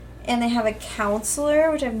And they have a counselor,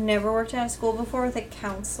 which I've never worked at a school before with a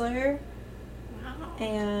counselor. Wow.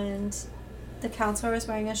 And the counselor was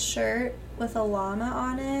wearing a shirt with a llama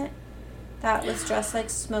on it that was dressed like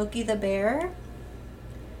Smokey the Bear.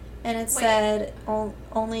 And it said,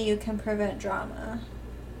 only you can prevent drama.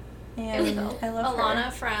 And I love Alana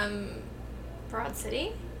her. from Broad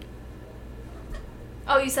City?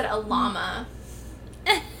 Oh, you said a llama.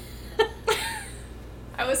 I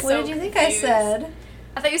was What did you think I said?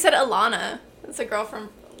 I thought you said Alana. It's a girl from,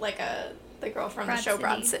 the girl from the show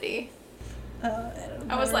Broad City.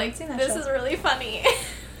 I was like, this is really funny.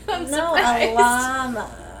 I'm surprised. A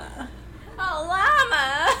llama. A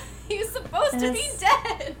llama? He's supposed to be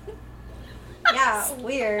dead. Yeah,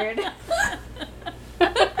 weird.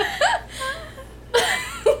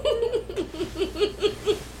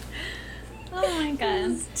 Oh my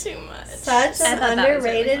god. It's too much. Such an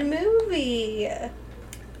underrated movie.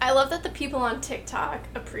 I love that the people on TikTok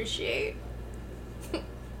appreciate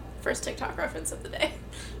first TikTok reference of the day.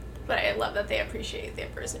 But I love that they appreciate the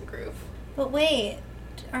Person Groove. But wait,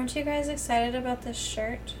 aren't you guys excited about this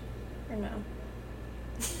shirt? Or no?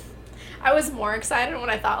 I was more excited when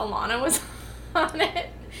I thought Alana was on it.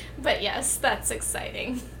 But yes, that's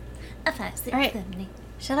exciting. A 5, 6, 7, 8.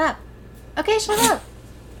 Shut up. Okay, shut up.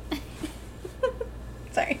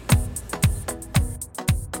 Sorry.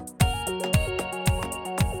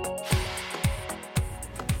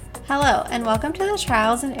 Hello, and welcome to the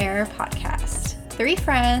Trials and Error podcast. 3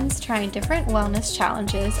 friends trying different wellness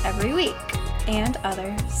challenges every week and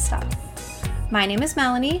other stuff. My name is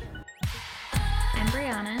Melanie. I'm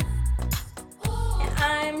Brianna. And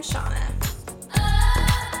I'm Shauna.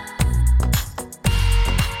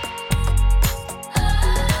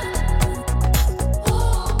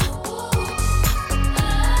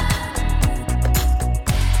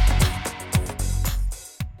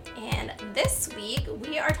 And this week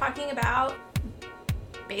we are talking about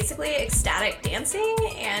basically ecstatic dancing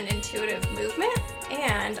and intuitive movement,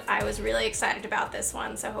 and I was really excited about this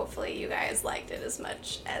one, so hopefully you guys liked it as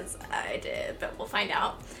much as I did, but we'll find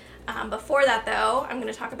out. Before that though, I'm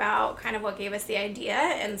going to talk about kind of what gave us the idea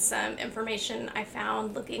and some information I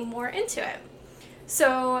found looking more into it.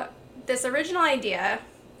 So this original idea,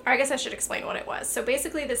 or I guess I should explain what it was. So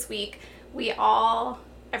basically this week we all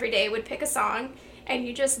every day would pick a song and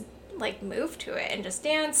you just like move to it and just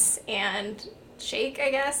dance and shake, I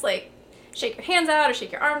guess, like shake your hands out or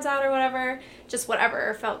shake your arms out or whatever, just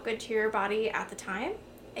whatever felt good to your body at the time,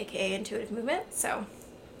 aka intuitive movement. So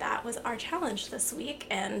that was our challenge this week,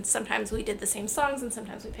 and sometimes we did the same songs and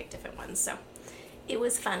sometimes we picked different ones, so it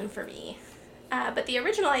was fun for me. But the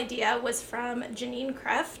original idea was from Janine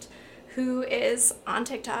Kreft, who is on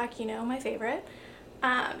TikTok, you know, my favorite,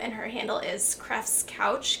 and her handle is Kreft's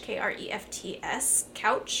Couch, Krefts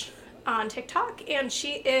Couch on TikTok, and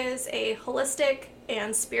she is a holistic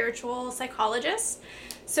and spiritual psychologist.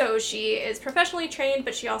 So she is professionally trained,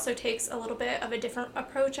 but she also takes a little bit of a different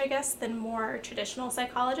approach, I guess, than more traditional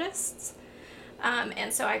psychologists.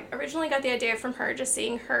 And so I originally got the idea from her, just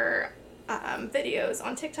seeing her videos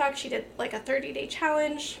on TikTok. She did like a 30-day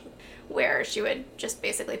challenge where she would just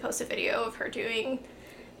basically post a video of her doing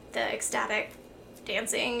the ecstatic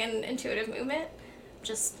dancing and intuitive movement,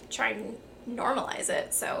 just trying to normalize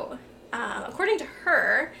it. So according to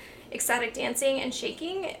her, ecstatic dancing and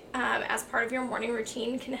shaking as part of your morning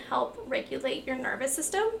routine can help regulate your nervous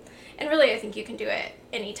system. And really, I think you can do it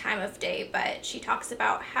any time of day, but she talks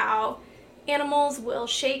about how animals will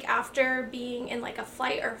shake after being in like a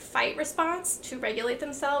flight or fight response to regulate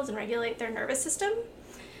themselves and regulate their nervous system.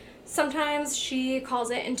 Sometimes she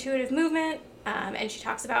calls it intuitive movement, and she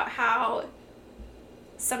talks about how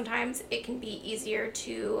sometimes it can be easier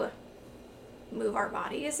to move our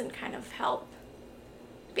bodies and kind of help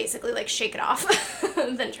basically like shake it off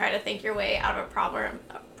than try to think your way out of a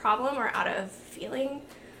problem or out of feeling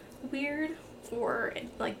weird or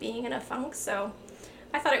like being in a funk. So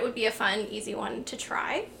I thought it would be a fun, easy one to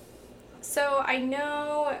try. So I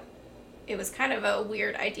know it was kind of a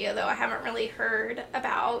weird idea though. I haven't really heard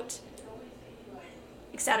about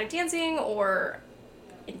ecstatic dancing or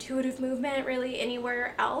intuitive movement really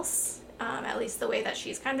anywhere else, at least the way that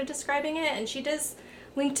she's kind of describing it. And she does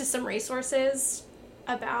link to some resources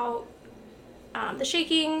about the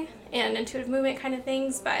shaking and intuitive movement kind of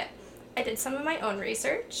things, but I did some of my own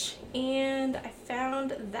research and I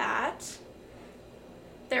found that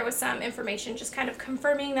there was some information just kind of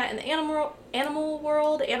confirming that in the animal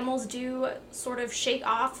world, animals do sort of shake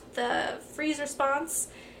off the freeze response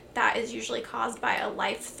that is usually caused by a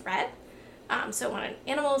life threat. So when an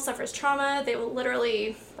animal suffers trauma, they will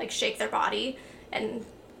literally like shake their body, and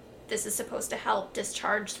this is supposed to help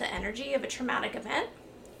discharge the energy of a traumatic event.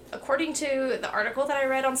 according to the article that I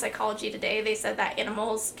read on Psychology Today, they said that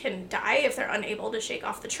animals can die if they're unable to shake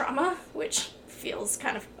off the trauma, which feels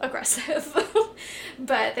kind of aggressive.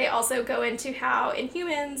 But they also go into how in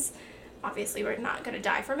humans, obviously we're not going to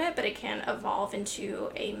die from it, but it can evolve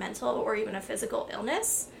into a mental or even a physical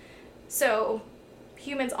illness. So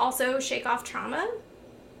humans also shake off trauma,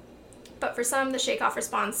 but for some, the shake off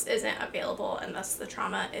response isn't available, and thus the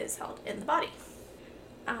trauma is held in the body.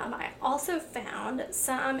 I also found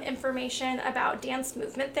some information about dance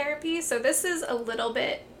movement therapy. So this is a little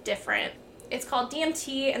bit different. It's called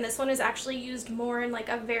DMT, and this one is actually used more in like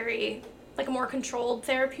a more controlled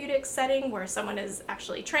therapeutic setting where someone is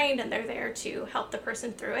actually trained and they're there to help the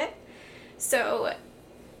person through it. So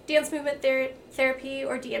dance movement therapy,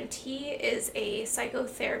 or DMT, is a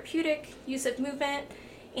psychotherapeutic use of movement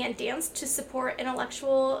and dance to support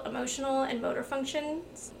intellectual, emotional, and motor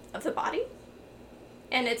functions of the body.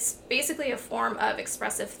 And it's basically a form of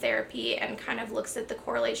expressive therapy and kind of looks at the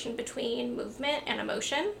correlation between movement and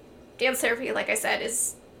emotion. Dance therapy, like I said,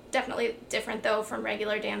 is definitely different though from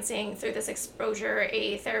regular dancing. Through this exposure,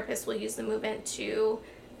 a therapist will use the movement to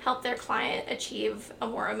help their client achieve a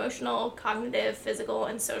more emotional, cognitive, physical,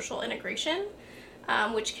 and social integration,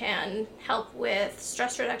 which can help with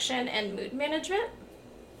stress reduction and mood management.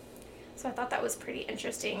 So I thought that was pretty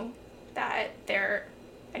interesting that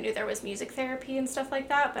I knew there was music therapy and stuff like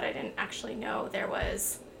that, but I didn't actually know there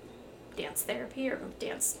was dance therapy or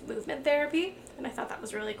dance movement therapy, and I thought that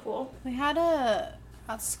was really cool. We had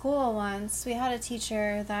at school once, we had a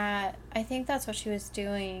teacher that, I think that's what she was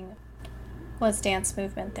doing, was dance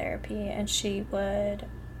movement therapy, and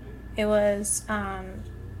it was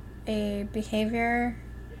a behavior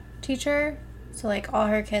teacher, so like all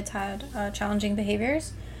her kids had challenging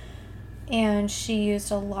behaviors, and she used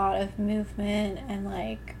a lot of movement and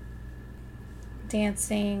like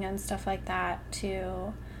dancing and stuff like that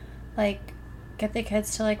to like get the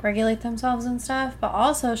kids to like regulate themselves and stuff. But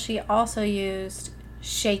also she also used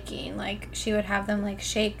shaking. Like she would have them like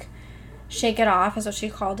shake it off is what she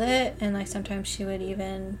called it, and like sometimes she would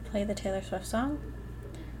even play the Taylor Swift song,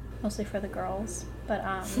 mostly for the girls.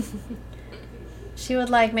 But she would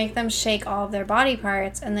like make them shake all of their body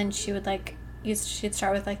parts, and then she would like she'd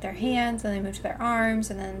start with like their hands and then move to their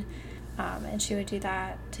arms, and then and she would do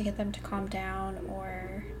that to get them to calm down,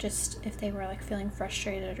 or just if they were like feeling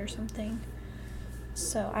frustrated or something.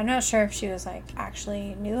 So I'm not sure if she was like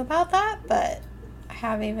actually knew about that, but I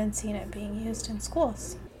have even seen it being used in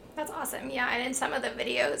schools. That's awesome. Yeah, and in some of the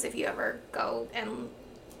videos, if you ever go and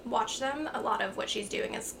watch them, a lot of what she's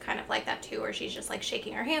doing is kind of like that too, where she's just like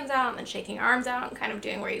shaking her hands out and then shaking her arms out and kind of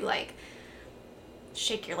doing where you like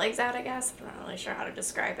shake your legs out, I guess. I'm not really sure how to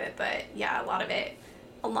describe it, but yeah, a lot of it,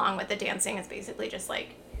 along with the dancing, is basically just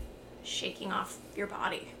like shaking off your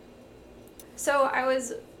body. So I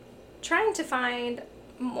was trying to find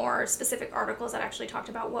more specific articles that actually talked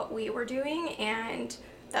about what we were doing, and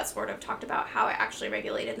that sort of talked about how it actually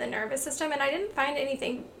regulated the nervous system, and I didn't find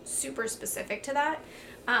anything super specific to that,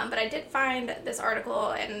 but I did find this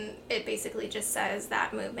article, and it basically just says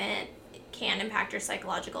that movement can impact your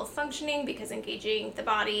psychological functioning because engaging the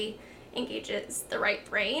body engages the right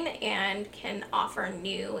brain and can offer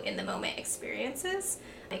new in-the-moment experiences.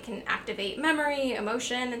 It can activate memory,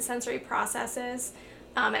 emotion, and sensory processes.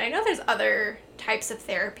 And I know there's other types of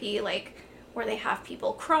therapy, like where they have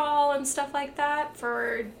people crawl and stuff like that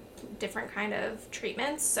for different kind of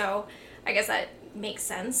treatments. So I guess that makes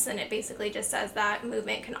sense, and it basically just says that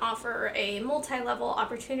movement can offer a multi-level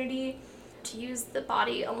opportunity to use the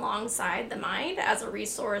body alongside the mind as a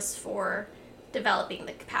resource for developing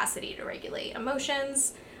the capacity to regulate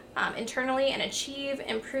emotions internally and achieve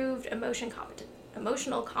improved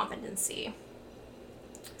emotional competency.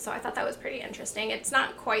 So I thought that was pretty interesting. It's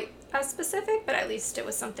not quite as specific, but at least it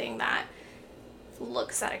was something that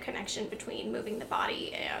looks at a connection between moving the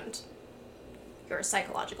body and your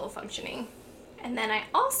psychological functioning. And then I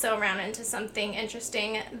also ran into something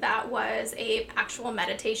interesting that was a actual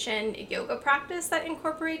meditation yoga practice that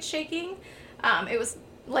incorporates shaking. It was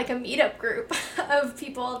like a meetup group of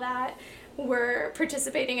people that were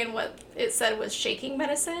participating in what it said was shaking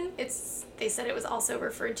medicine. They said it was also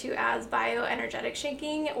referred to as bioenergetic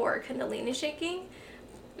shaking or Kundalini shaking.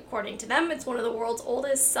 According to them, it's one of the world's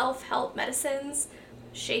oldest self-help medicines.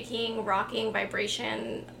 Shaking, rocking,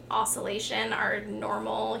 vibration, oscillation are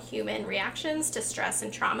normal human reactions to stress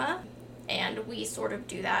and trauma, and we sort of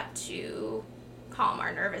do that to calm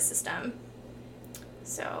our nervous system.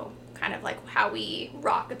 So kind of like how we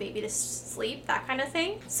rock a baby to sleep, that kind of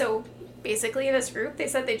thing. So basically in this group, they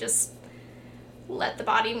said they just let the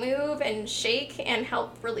body move and shake and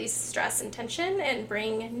help release stress and tension and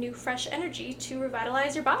bring new fresh energy to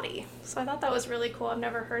revitalize your body. So I thought that was really cool. I've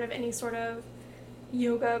never heard of any sort of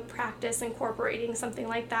yoga practice incorporating something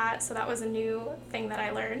like that, so that was a new thing that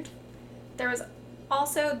I learned. There was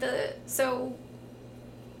also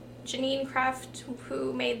Janine Kraft,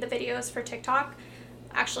 who made the videos for TikTok,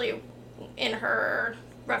 actually in her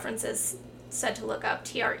references said to look up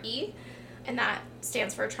TRE, and that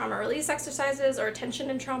stands for trauma release exercises or tension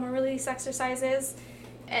and trauma release exercises.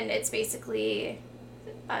 And it's basically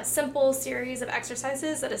a simple series of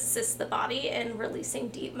exercises that assist the body in releasing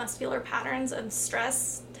deep muscular patterns of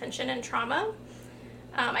stress, tension, and trauma.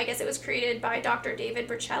 I guess it was created by Dr. David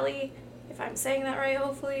Berceli, if I'm saying that right,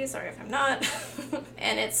 hopefully. Sorry if I'm not.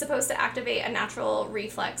 And it's supposed to activate a natural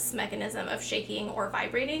reflex mechanism of shaking or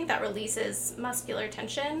vibrating that releases muscular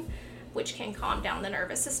tension, which can calm down the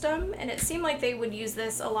nervous system. And it seemed like they would use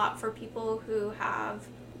this a lot for people who have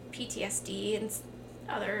PTSD and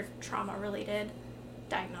other trauma-related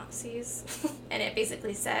diagnoses. And it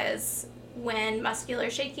basically says, when muscular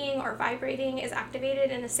shaking or vibrating is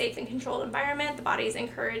activated in a safe and controlled environment, the body is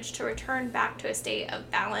encouraged to return back to a state of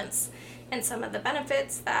balance. And some of the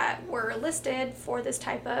benefits that were listed for this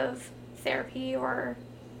type of therapy, or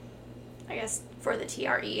I guess for the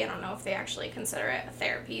TRE, I don't know if they actually consider it a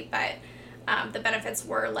therapy, but the benefits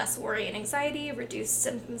were less worry and anxiety, reduced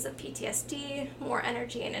symptoms of PTSD, more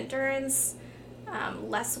energy and endurance,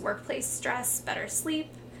 less workplace stress, better sleep,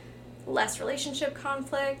 less relationship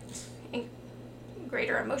conflict,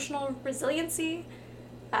 greater emotional resiliency,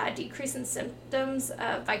 decrease in symptoms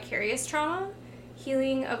of vicarious trauma,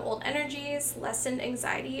 healing of old energies, lessened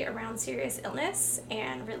anxiety around serious illness,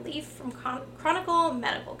 and relief from chronic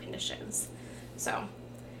medical conditions. So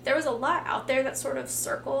there was a lot out there that sort of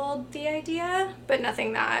circled the idea, but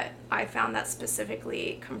nothing that I found that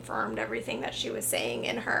specifically confirmed everything that she was saying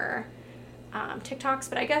in her TikToks.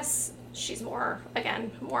 But I guess she's more of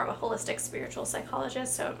a holistic spiritual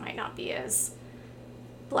psychologist, so it might not be as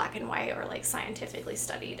black and white or like scientifically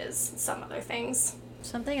studied as some other things.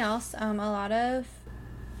 Something else, a lot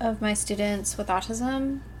of my students with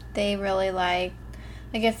autism, they really like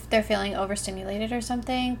if they're feeling overstimulated or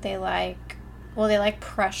something, they like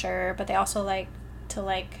pressure, but they also like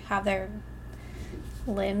to have their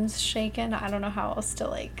limbs shaken. I don't know how else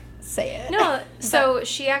to say it. No, so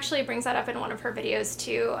she actually brings that up in one of her videos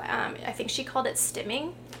too. I think she called it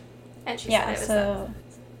stimming, and she said it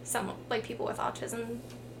was some people with autism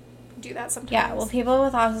do that sometimes. Yeah, well, people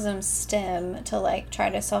with autism stim to try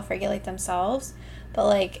to self-regulate themselves,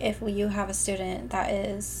 but if you have a student that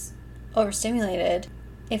is overstimulated,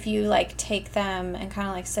 if you take them and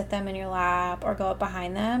kind of sit them in your lap or go up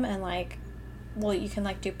behind them and you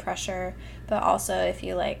can do pressure, but also if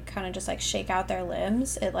you kind of just shake out their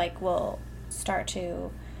limbs, it will start to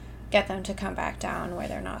get them to come back down where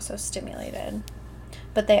they're not so stimulated.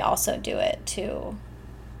 But they also do it to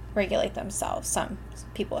regulate themselves, some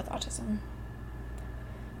people with autism.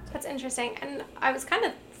 That's interesting. And I was kind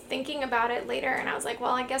of thinking about it later, and I was like,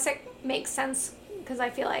 well, I guess it makes sense, because I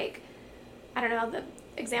feel I don't know, the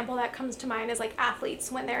example that comes to mind is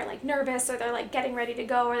athletes when they're nervous, or they're getting ready to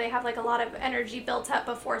go, or they have a lot of energy built up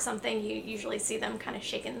before something. You usually see them kind of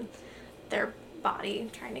shaking their body,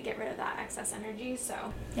 trying to get rid of that excess energy. So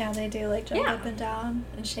yeah, they do jump up and down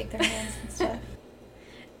and shake their hands and stuff.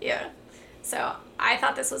 Yeah. So I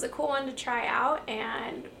thought this was a cool one to try out,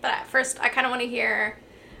 but at first I kind of want to hear,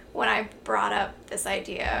 when I brought up this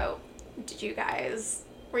idea,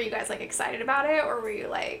 were you guys excited about it, or were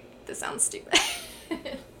you this sounds stupid?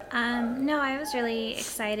 No, I was really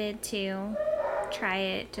excited to try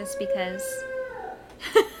it just because.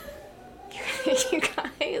 You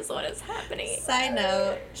guys, what is happening? Side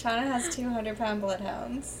note, Shauna has 200-pound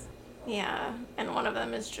bloodhounds. Yeah, and one of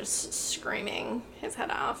them is just screaming his head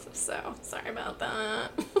off, so sorry about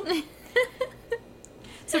that.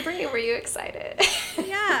 So, Brie, were you excited?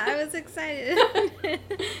 Yeah, I was excited.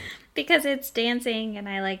 Because it's dancing, and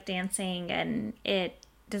I like dancing, and it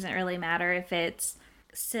doesn't really matter if it's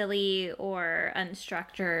silly or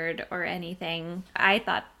unstructured or anything. I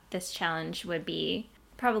thought this challenge would be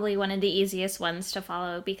probably one of the easiest ones to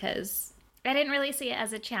follow, because I didn't really see it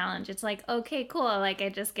as a challenge. It's okay, cool. I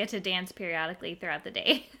just get to dance periodically throughout the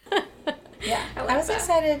day. Yeah, I was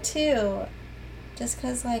excited too. Just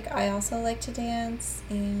because, I also like to dance,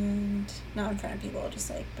 and not in front of people, just,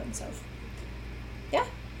 by myself. Yeah,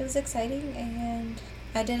 it was exciting, and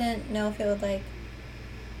I didn't know if it would,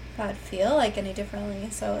 if I'd feel, any differently,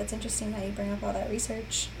 so it's interesting that you bring up all that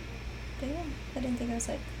research. But yeah, I didn't think it was,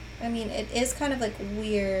 it is kind of,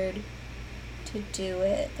 weird to do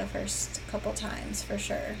it the first couple times, for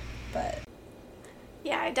sure, but...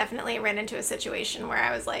 Yeah, I definitely ran into a situation where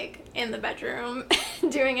I was like in the bedroom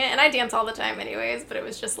doing it, and I dance all the time anyways, but it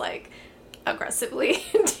was just like aggressively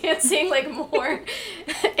dancing, like more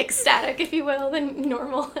ecstatic, if you will, than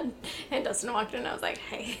normal. And Dustin walked in and I was like,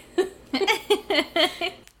 hey.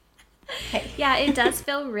 Yeah, it does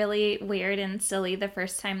feel really weird and silly the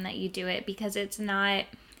first time that you do it, because it's not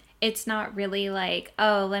really like,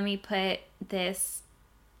 oh, let me put this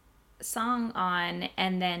song on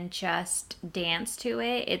and then just dance to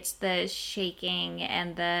it. It's the shaking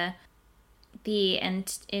and the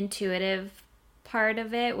intuitive part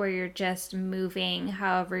of it, where you're just moving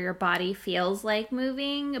however your body feels like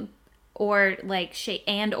moving, or like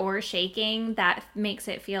shaking. That makes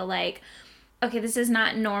it feel like, okay, this is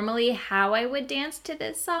not normally how I would dance to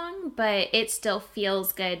this song, but it still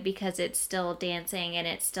feels good because it's still dancing and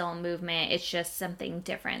it's still movement. It's just something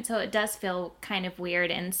different. So it does feel kind of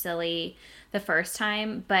weird and silly the first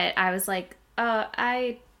time, but I was like,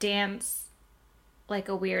 I dance like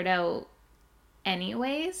a weirdo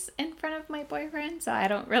anyways in front of my boyfriend, so I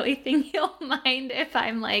don't really think he'll mind if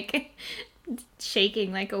I'm like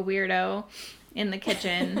shaking like a weirdo in the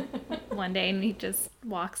kitchen one day and he just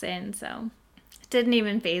walks in, so didn't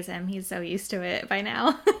even faze him. He's so used to it by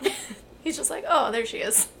now. He's just like, oh, there she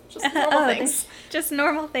is. Just normal things. Just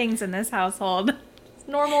normal things in this household.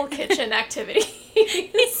 Normal kitchen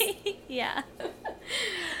activities. Yeah.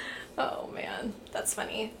 Oh, man. That's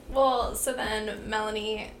funny. Well, so then,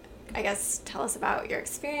 Melanie, I guess tell us about your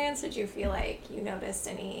experience. Did you feel like you noticed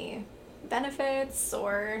any benefits,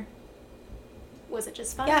 or was it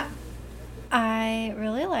just fun? Yeah. I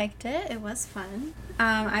really liked it. It was fun.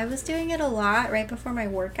 I was doing it a lot right before my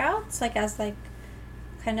workouts, like as like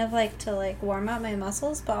kind of like to like warm up my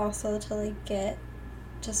muscles, but also to like get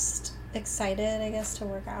just excited, I guess, to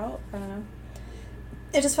work out. I don't know.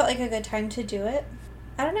 It just felt like a good time to do it.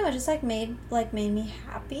 I don't know. It just like made me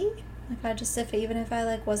happy. Like I just even if I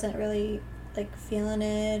like wasn't really like feeling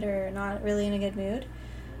it or not really in a good mood,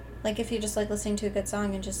 like if you're just like listening to a good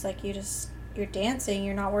song and just like you're dancing,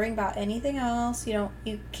 you're not worrying about anything else. You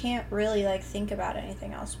can't really like think about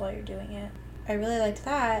anything else while you're doing it. I really liked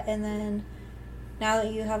that. And then now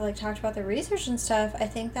that you have like talked about the research and stuff, I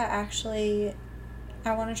think that actually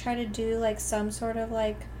I want to try to do like some sort of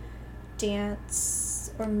like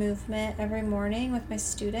dance or movement every morning with my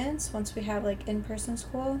students once we have like in-person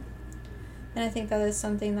school. And I think that is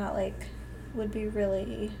something that like would be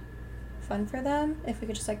really fun for them if we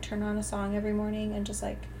could just like turn on a song every morning and just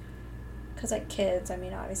like, because like kids, I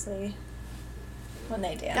mean, obviously when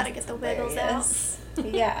they dance, gotta get the wiggles out.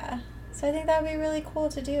 Yeah, so I think that would be really cool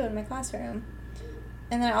to do in my classroom.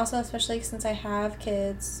 And then also, especially since I have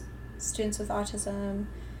kids, students with autism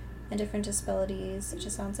and different disabilities, it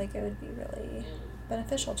just sounds like it would be really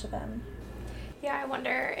beneficial to them. Yeah, I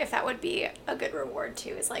wonder if that would be a good reward too,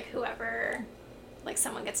 is like whoever, like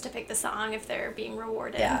someone gets to pick the song if they're being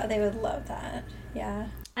rewarded. Yeah, they would love that. Yeah.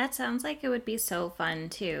 That sounds like it would be so fun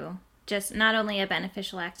too. Just not only a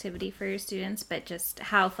beneficial activity for your students, but just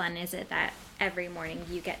how fun is it that every morning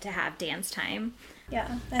you get to have dance time?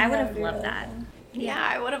 Yeah. I would have loved that. Yeah,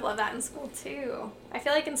 I would have loved that in school too. I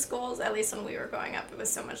feel like in schools, at least when we were growing up, it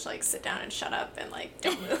was so much like sit down and shut up and like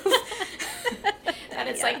don't move. And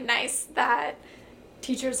it's like nice that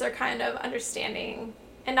teachers are kind of understanding,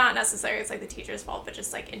 and not necessarily it's like the teacher's fault, but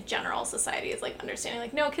just like in general society is like understanding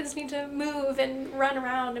like, no, kids need to move and run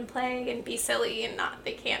around and play and be silly, and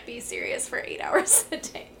they can't be serious for 8 hours a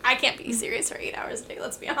day. I can't be serious for 8 hours a day,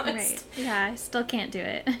 let's be honest. Right. Yeah, I still can't do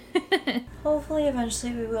it. Hopefully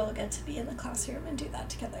eventually we will get to be in the classroom and do that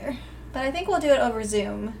together. But I think we'll do it over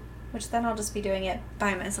Zoom, which then I'll just be doing it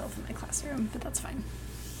by myself in my classroom, but that's fine.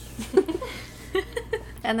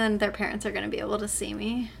 And then their parents are going to be able to see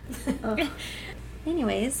me.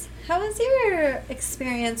 Anyways, how was your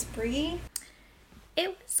experience, Bree?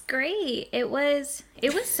 It was great. It was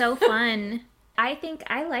so fun. I think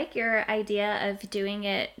I like your idea of doing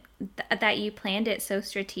it, that you planned it so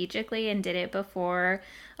strategically and did it before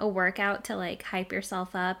a workout to like hype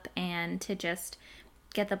yourself up and to just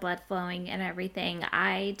get the blood flowing and everything.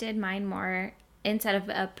 I did mine more, instead of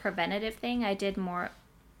a preventative thing, I did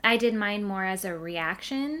mine more as a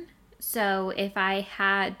reaction. So if I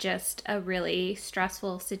had just a really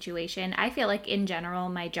stressful situation, I feel like in general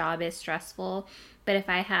my job is stressful, but if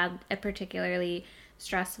I had a particularly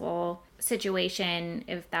stressful situation,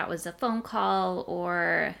 if that was a phone call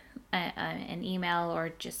or an email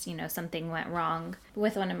or just, something went wrong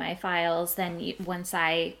with one of my files, then once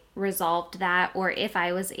I resolved that, or if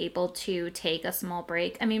I was able to take a small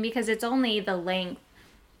break, because it's only the length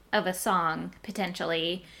of a song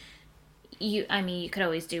potentially, you could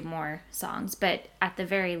always do more songs, but at the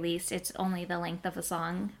very least, it's only the length of a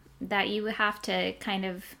song that you have to kind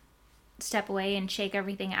of step away and shake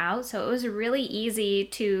everything out. So it was really easy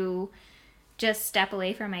to just step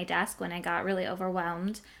away from my desk when I got really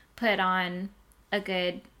overwhelmed, put on a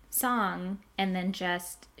good song, and then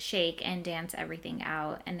just shake and dance everything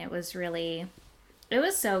out. And it was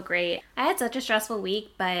so great. I had such a stressful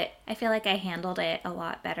week, but I feel like I handled it a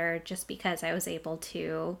lot better just because I was able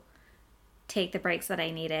to take the breaks that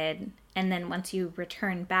I needed. And then once you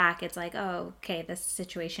return back, it's like, oh, okay, this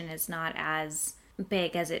situation is not as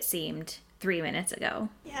big as it seemed 3 minutes ago.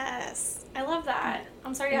 Yes, I love that.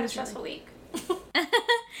 I'm sorry you had a stressful week.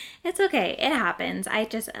 It's okay. It happens. I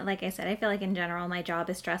just, like I said, I feel like in general, my job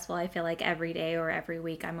is stressful. I feel like every day or every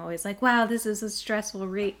week, I'm always like, wow, this is a stressful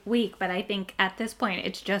week. But I think at this point,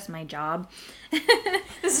 it's just my job.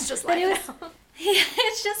 This is just life now. Yeah,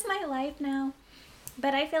 it's just my life now.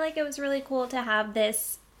 But I feel like it was really cool to have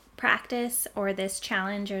this practice or this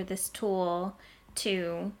challenge or this tool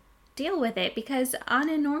to deal with it, because on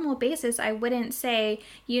a normal basis I wouldn't say,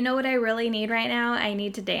 you know what I really need right now? I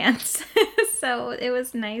need to dance. So it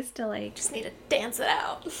was nice to like just need to dance it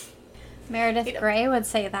out. Meredith Grey would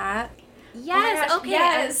say that. Yes, oh my gosh, okay.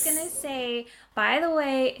 yes. I was gonna say, by the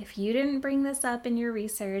way, if you didn't bring this up in your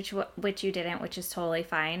research, which you didn't, which is totally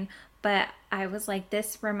fine, but I was like,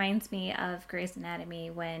 this reminds me of Grey's Anatomy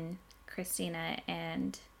when Christina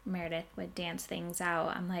and Meredith would dance things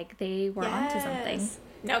out. I'm like, they were onto something.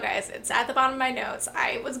 No, guys, it's at the bottom of my notes.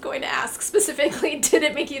 I was going to ask specifically, did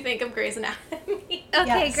it make you think of Grey's Anatomy? Okay,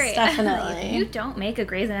 Yes, great. definitely. You don't make a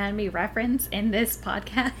Grey's Anatomy reference in this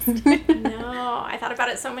podcast. No, I thought about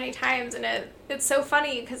it so many times, and it's so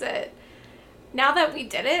funny because now that we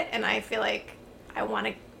did it, and I feel like I want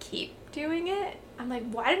to keep doing it, I'm like,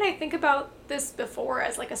 why didn't I think about this before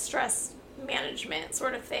as like a stress management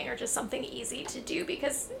sort of thing, or just something easy to do,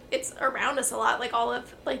 because it's around us a lot, like all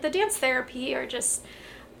of like the dance therapy, or just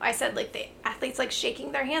I said like the athletes like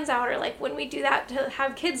shaking their hands out, or like when we do that to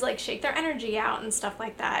have kids like shake their energy out and stuff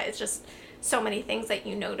like that. It's just so many things that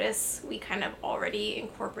you notice we kind of already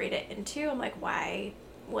incorporate it into. I'm like, why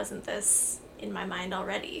wasn't this in my mind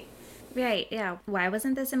already? Right, yeah. Why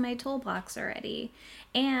wasn't this in my toolbox already?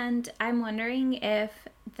 And I'm wondering if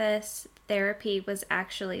this therapy was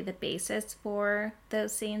actually the basis for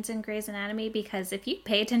those scenes in Grey's Anatomy, because if you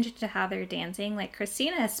pay attention to how they're dancing, like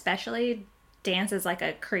Christina especially dances like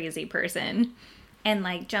a crazy person and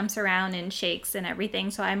like jumps around and shakes and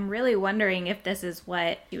everything. So I'm really wondering if this is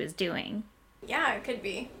what she was doing. Yeah, it could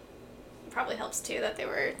be. It probably helps too that they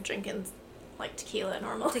were drinking like tequila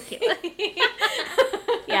normally. Tequila.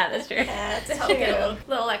 Yeah, that's true. Yeah, to help get a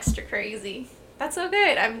little extra crazy. That's so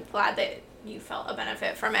good. I'm glad that you felt a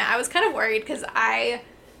benefit from it. I was kind of worried because I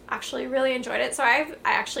actually really enjoyed it. So I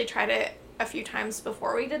actually tried it a few times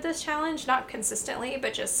before we did this challenge, not consistently,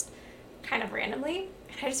 but just kind of randomly.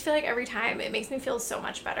 And I just feel like every time it makes me feel so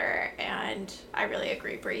much better. And I really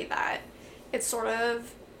agree, Brie, that it sort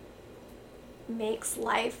of makes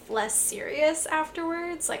life less serious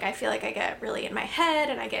afterwards. Like I feel like I get really in my head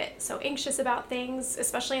and I get so anxious about things,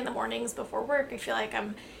 especially in the mornings before work. I feel like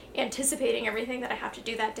I'm anticipating everything that I have to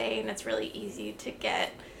do that day, and it's really easy to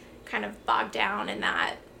get kind of bogged down in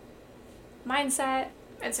that mindset.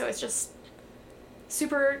 And so it's just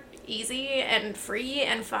super easy and free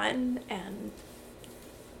and fun, and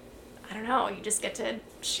I don't know, you just get to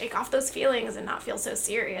shake off those feelings and not feel so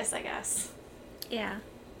serious, I guess. Yeah,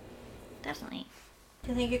 definitely. Do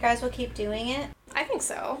you think you guys will keep doing it? I think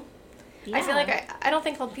so. Yeah. I feel like I don't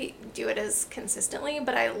think I'll do it as consistently,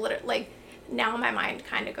 but I literally, like, now my mind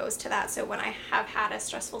kind of goes to that. So when I have had a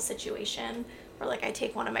stressful situation, or like I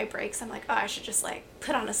take one of my breaks, I'm like, oh, I should just like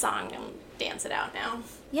put on a song and dance it out now.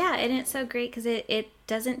 Yeah, and it's so great because it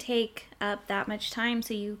doesn't take up that much time,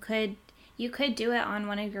 so you could do it on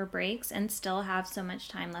one of your breaks and still have so much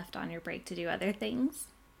time left on your break to do other things.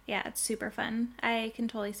 Yeah, it's super fun. I can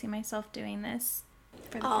totally see myself doing this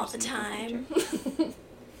for All the time.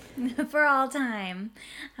 For all time.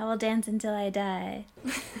 I will dance until I die.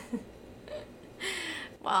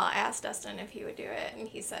 Well, I asked Dustin if he would do it, and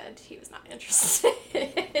he said he was not interested.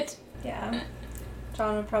 Yeah.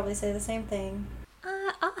 John would probably say the same thing.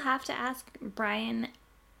 I'll have to ask Brian.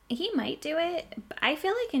 He might do it. I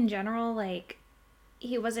feel like in general, like,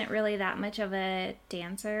 he wasn't really that much of a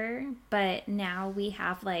dancer, but now we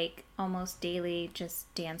have like almost daily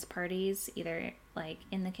just dance parties, either like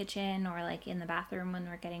in the kitchen or like in the bathroom when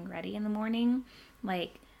we're getting ready in the morning.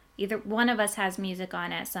 Like either one of us has music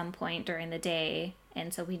on at some point during the day,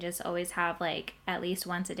 and so we just always have like at least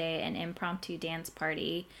once a day an impromptu dance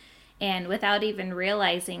party. And without even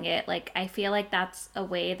realizing it, like, I feel like that's a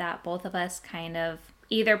way that both of us kind of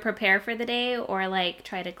either prepare for the day or like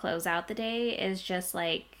try to close out the day, is just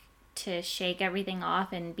like to shake everything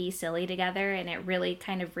off and be silly together. And it really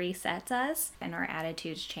kind of resets us and our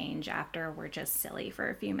attitudes change after we're just silly for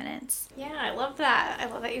a few minutes. Yeah, I love that.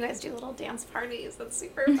 I love that you guys do little dance parties. That's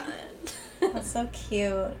super fun. That's so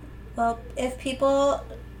cute. Well, if people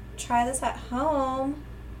try this at home,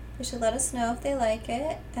 they should let us know if they like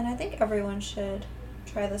it. And I think everyone should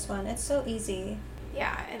try this one. It's so easy.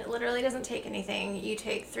 Yeah, and it literally doesn't take anything. You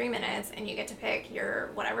take 3 minutes and you get to pick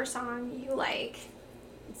your whatever song you like.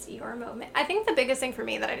 It's your moment. I think the biggest thing for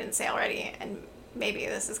me that I didn't say already, and maybe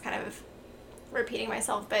this is kind of repeating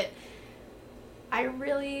myself, but I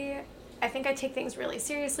think I take things really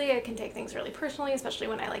seriously. I can take things really personally, especially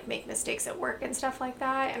when I like make mistakes at work and stuff like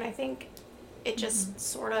that. And I think it just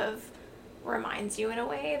sort of reminds you in a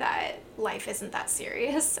way that life isn't that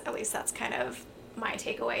serious. At least that's kind of my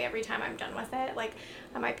takeaway every time I'm done with it. Like,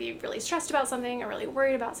 I might be really stressed about something or really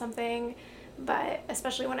worried about something, but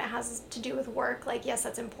especially when it has to do with work, like, yes,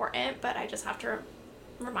 that's important, but I just have to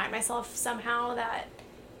remind myself somehow that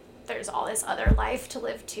there's all this other life to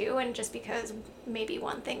live too, and just because maybe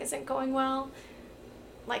one thing isn't going well,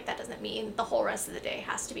 like, that doesn't mean the whole rest of the day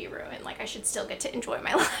has to be ruined. Like, I should still get to enjoy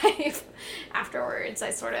my life afterwards.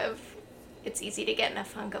 It's easy to get in a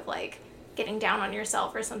funk of like getting down on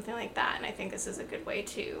yourself or something like that, and I think this is a good way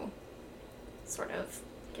to sort of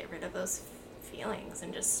get rid of those feelings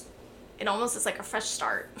and just, it almost is like a fresh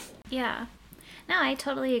start. Yeah. No, I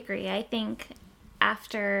totally agree. I think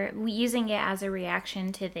after using it as a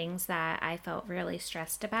reaction to things that I felt really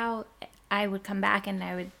stressed about, I would come back and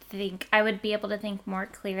I would be able to think more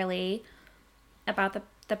clearly about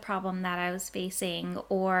the problem that I was facing,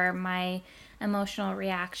 or my emotional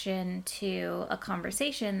reaction to a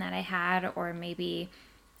conversation that I had, or maybe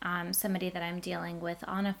somebody that I'm dealing with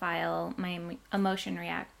on a file. My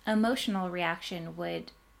emotional reaction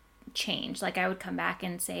would change. Like, I would come back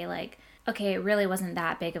and say like, okay, it really wasn't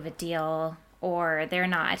that big of a deal, or they're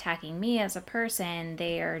not attacking me as a person,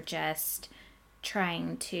 they are just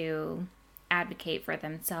trying to advocate for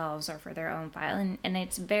themselves or for their own file. And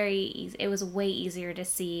it's very easy. It was way easier to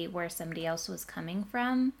see where somebody else was coming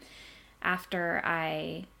from after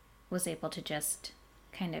I was able to just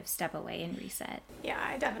kind of step away and reset. Yeah,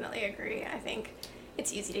 I definitely agree. I think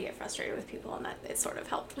it's easy to get frustrated with people, and that it sort of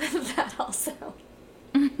helped with that also.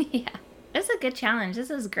 Yeah. It's a good challenge. This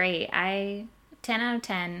is great. 10 out of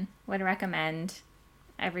 10 would recommend.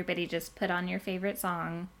 Everybody just put on your favorite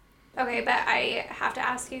song. Okay, but I have to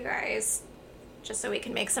ask you guys, just so we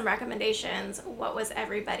can make some recommendations, what was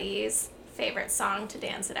everybody's favorite song to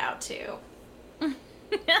dance it out to?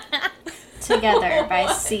 Together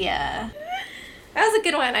by Sia. That was a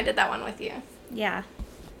good one. I did that one with you. Yeah,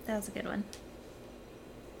 that was a good one.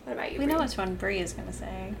 What about you, We Brie? know which one Brie is going to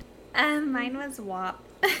say. Mine was WAP.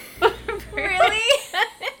 Really?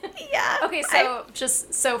 Yeah. Okay,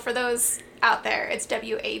 so for those out there, it's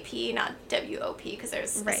W-A-P, not W-O-P, because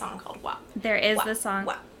there's a song called WAP. There is WAP, the song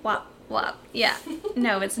WAP, WAP, WAP. Yeah.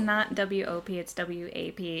 No, it's not W-O-P, it's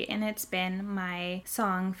W-A-P. And it's been my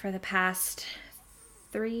song for the past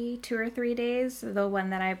 2 or 3 days, the one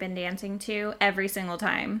that I've been dancing to every single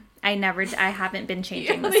time. I haven't been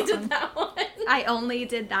changing the song. Did that one. I only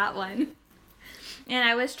did that one. And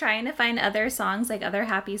I was trying to find other songs, like other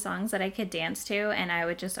happy songs that I could dance to, and I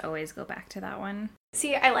would just always go back to that one.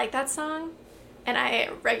 See, I like that song, and I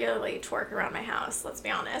regularly twerk around my house, let's be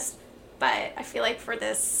honest. But I feel like for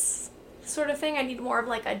this sort of thing, I need more of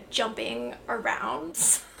like a jumping around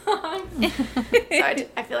song. So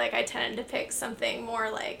I feel like I tended to pick something more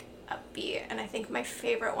like upbeat, and I think my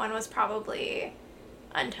favorite one was probably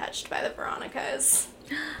Untouched by the Veronicas.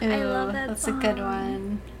 Ooh, I love that that's song. a good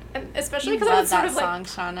one. And especially You because I love was sort that of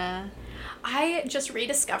song, like, Shauna. I just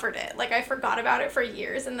rediscovered it. Like, I forgot about it for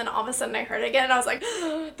years, and then all of a sudden I heard it again, and I was like,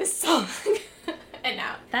 oh, this song. And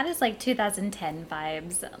now. That is like 2010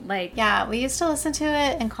 vibes. Like, Yeah, we used to listen to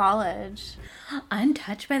it in college.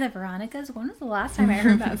 Untouched by the Veronicas? When was the last time I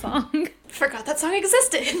heard that song? Forgot that song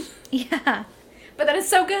existed. Yeah. But that is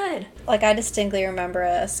so good. Like, I distinctly remember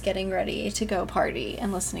us getting ready to go party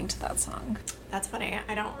and listening to that song. That's funny.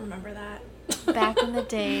 I don't remember that. Back in the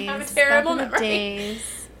days. I have a terrible back in the memory.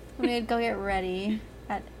 days. We would go get ready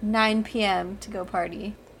at 9 p.m. to go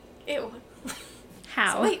party. Ew.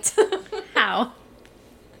 How? Wait. How?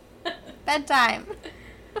 Bedtime.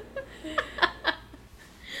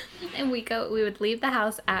 And we would leave the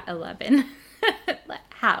house at 11.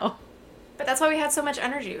 How? But that's why we had so much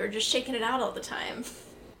energy. We were just shaking it out all the time.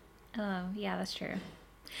 Oh, yeah, that's true.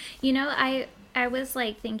 You know, I was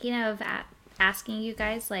like thinking of asking you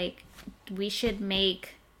guys, like, we should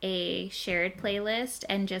make a shared playlist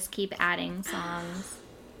and just keep adding songs.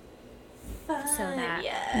 Fun. that-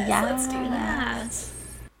 Yes, Yeah. let's do that.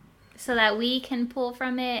 So that we can pull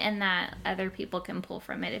from it and that other people can pull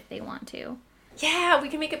from it if they want to. Yeah, we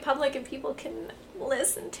can make it public and people can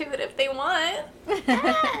listen to it if they want.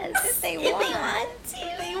 Yes! If they want to.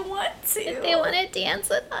 If they want to. If they want to dance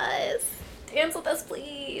with us. Dance with us,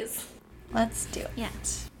 please. Let's do it. Yeah.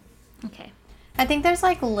 Okay. I think there's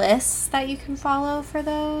like lists that you can follow for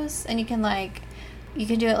those, and you can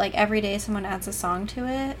do it like every day someone adds a song to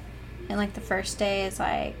it, and like the first day is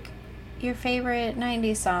like your favorite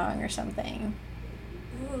 90s song or something,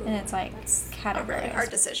 Ooh, and it's like that's a categorized. really hard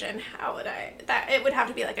decision. How would it would have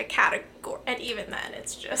to be like a category, and even then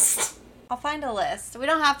it's just... I'll find a list. We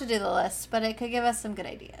don't have to do the list, but it could give us some good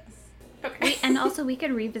ideas. Okay. And also, we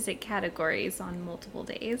could revisit categories on multiple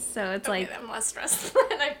days. So it's Okay, like, I'm less stressed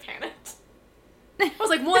and I panicked. I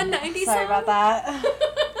was like, 190 Sorry about that.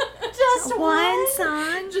 Just one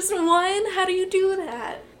song. Just one? How do you do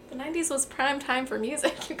that? The 90s was prime time for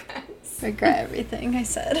music, you guys. Regret everything I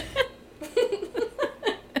said.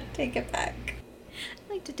 Take it back.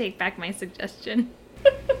 I'd like to take back my suggestion.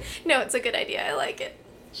 No, it's a good idea. I like it.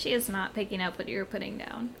 She is not picking up what you're putting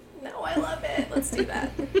down. No, I love it. Let's do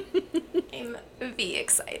that. I'm V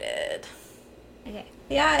excited. Okay.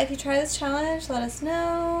 Yeah, if you try this challenge, let us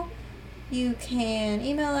know. You can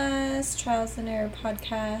email us,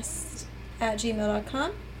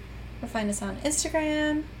 trialsanderrorpodcast@gmail.com, or find us on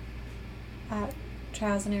Instagram at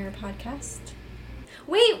trialsanderrorpodcast.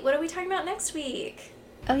 Wait, what are we talking about next week?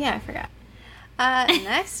 Oh yeah, I forgot.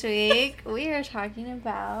 Next week, we are talking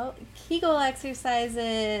about Kegel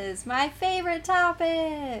exercises, my favorite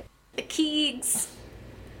topic. The Keegs.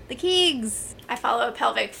 The Kegs. I follow a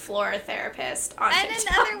pelvic floor therapist on And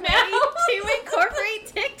TikTok another way now. to incorporate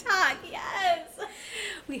TikTok. Yes.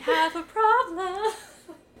 We have a problem.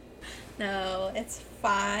 No, it's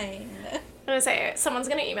fine. I'm gonna say, someone's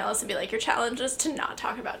gonna email us and be like, your challenge is to not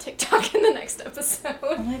talk about TikTok in the next episode.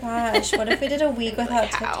 Oh my gosh, what if we did a week Like, without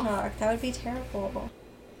how? TikTok? That would be terrible.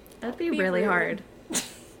 That'd be Be really rude. hard.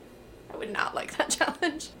 I would not like that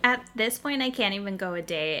challenge. At this point, I can't even go a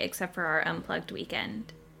day except for our unplugged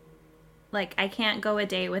weekend. Like, I can't go a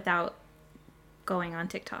day without going on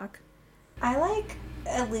TikTok. I like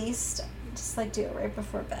at least just like do it right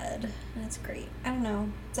before bed, and it's great. I don't know.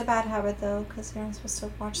 It's a bad habit though, because you're not supposed to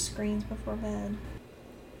watch screens before bed.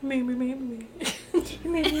 Maybe.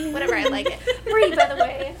 Whatever, I like it. Free, by the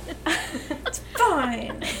way. It's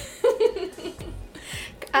fine.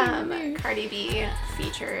 Cardi B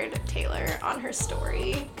featured Taylor on her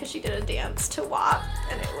story because she did a dance to WAP,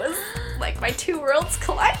 and it was like my two worlds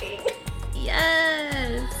colliding.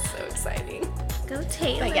 Yes. So exciting. Go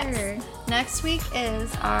Taylor. But yes. Next week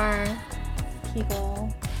is our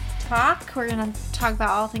Kegel talk. We're gonna talk about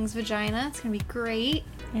all things vagina. It's gonna be great,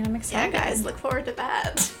 and I'm Yeah, excited. guys, look forward to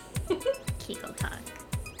that. Kegel talk.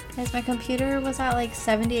 Guys, my computer was at like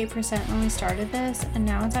 78% when we started this, and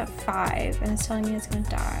now it's at 5, and it's telling me it's gonna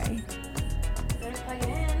die. Better plug it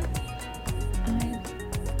in.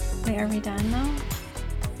 Wait, are we done though?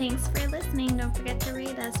 Thanks for listening. Don't forget to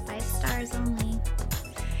rate us 5 stars only.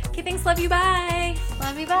 Okay, thanks. Love you. Bye.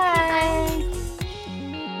 Love you, bye.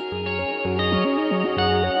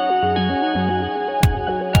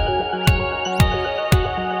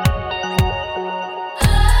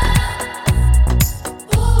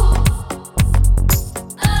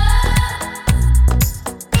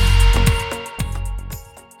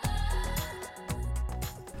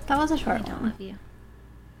 That was a I short don't one. love you.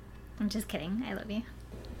 I'm just kidding. I love you.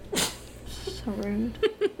 So rude.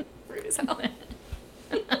 Rude as hell.